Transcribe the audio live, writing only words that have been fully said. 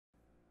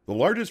The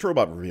largest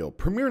robot reveal,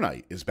 Premiere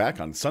Night, is back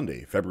on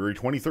Sunday, February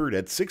 23rd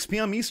at 6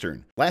 p.m.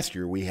 Eastern. Last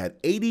year, we had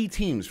 80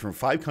 teams from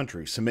 5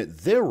 countries submit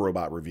their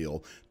robot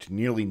reveal to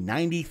nearly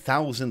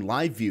 90,000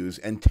 live views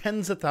and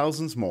tens of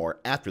thousands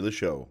more after the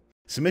show.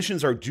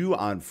 Submissions are due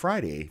on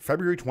Friday,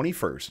 February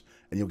 21st,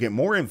 and you'll get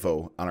more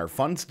info on our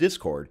Funds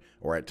Discord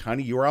or at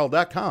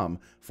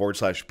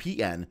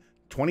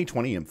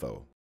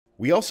tinyurl.com/PN2020info.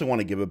 We also want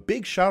to give a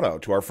big shout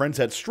out to our friends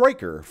at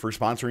Stryker for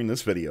sponsoring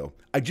this video.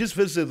 I just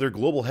visited their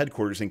global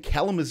headquarters in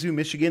Kalamazoo,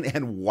 Michigan,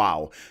 and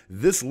wow,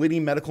 this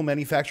leading medical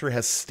manufacturer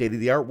has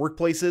state-of-the-art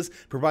workplaces,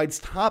 provides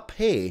top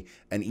pay,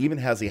 and even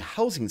has a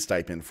housing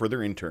stipend for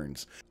their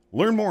interns.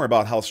 Learn more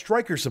about how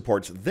Stryker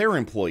supports their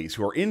employees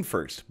who are in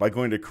first by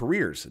going to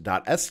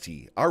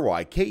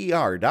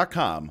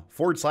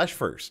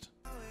careers.stryker.com/first.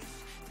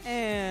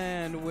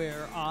 And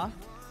we're off.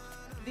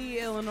 The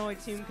Illinois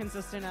team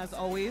consistent as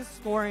always,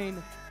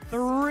 scoring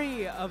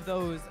 3 of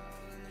those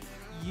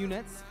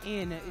units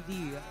in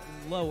the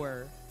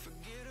lower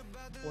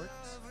port.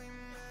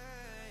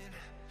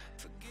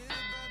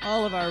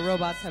 All of our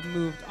robots have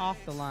moved off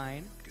the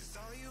line.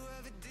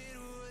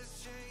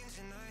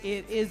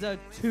 It is a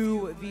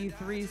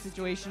 2v3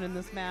 situation in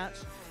this match,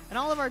 and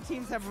all of our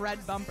teams have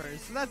red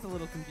bumpers, so that's a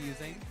little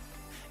confusing.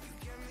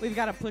 We've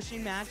got a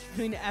pushing match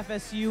between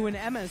FSU and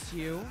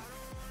MSU.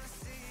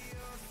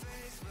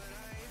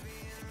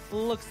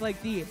 Looks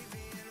like the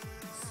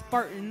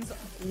Spartans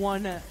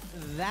won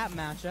that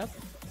matchup.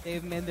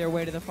 They've made their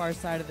way to the far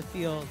side of the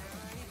field.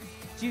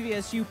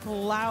 GVSU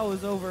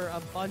plows over a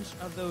bunch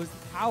of those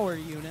power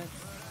units.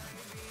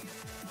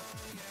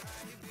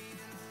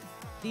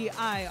 The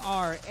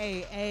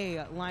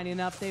IRAA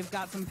lining up. They've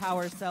got some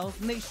power cells,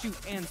 and they shoot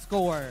and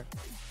score.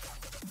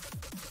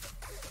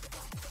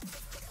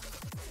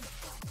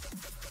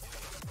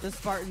 The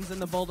Spartans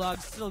and the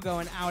Bulldogs still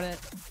going at it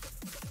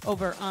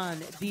over on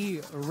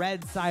the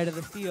red side of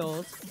the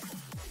field.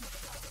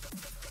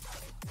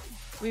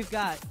 We've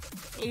got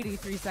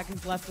 83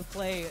 seconds left to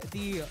play.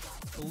 The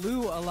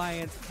Blue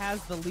Alliance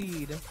has the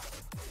lead.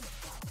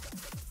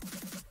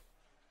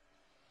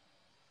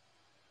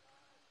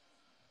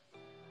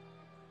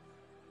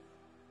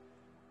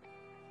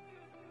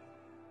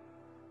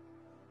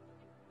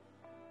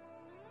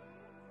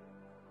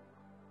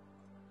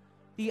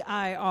 The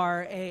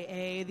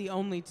IRAA, the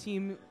only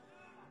team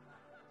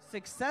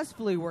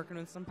successfully working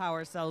with some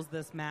power cells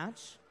this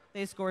match.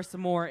 They score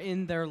some more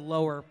in their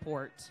lower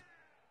port.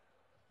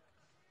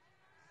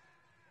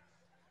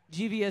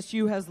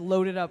 GVSU has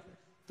loaded up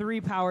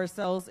 3 power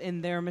cells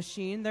in their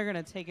machine. They're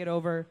going to take it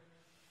over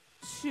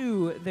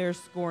to their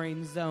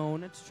scoring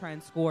zone to try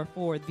and score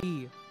for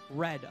the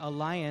Red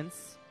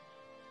Alliance.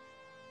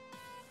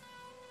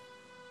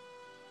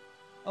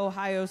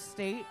 Ohio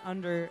State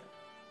under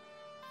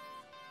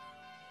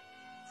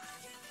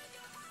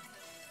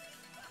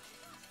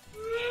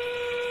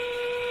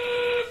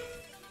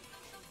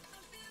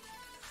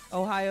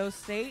Ohio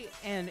State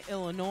and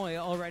Illinois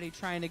already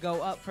trying to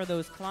go up for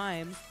those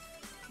climbs.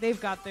 They've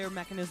got their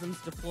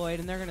mechanisms deployed,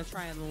 and they're going to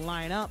try and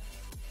line up.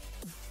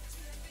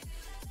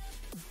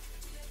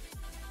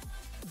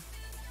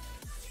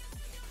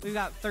 We've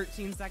got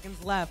 13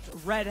 seconds left.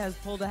 Red has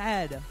pulled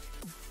ahead.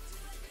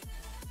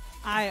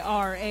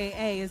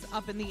 IRAA is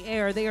up in the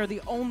air. They are the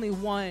only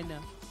one.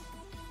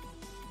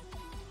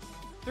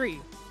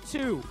 3,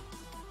 2,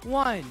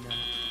 1.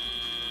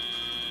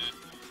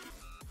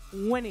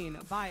 Winning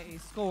by a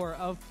score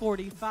of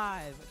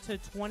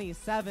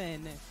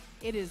 45-27.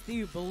 It is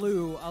the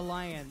Blue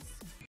Alliance.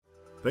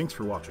 Thanks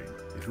for watching.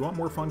 If you want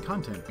more fun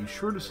content, be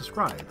sure to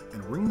subscribe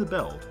and ring the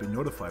bell to be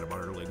notified about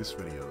our latest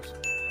videos.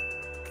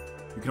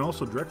 You can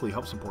also directly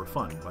help support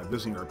Fun by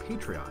visiting our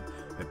Patreon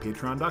at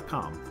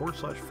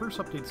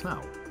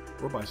patreon.com/firstupdatesnow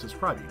or by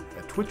subscribing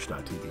at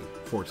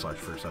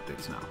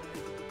twitch.tv/firstupdatesnow.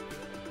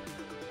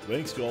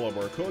 Thanks to all of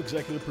our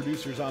co-executive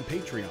producers on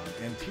Patreon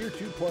and Tier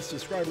 2 Plus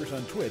subscribers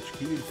on Twitch,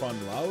 keeping Fun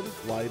loud,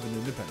 live, and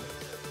independent.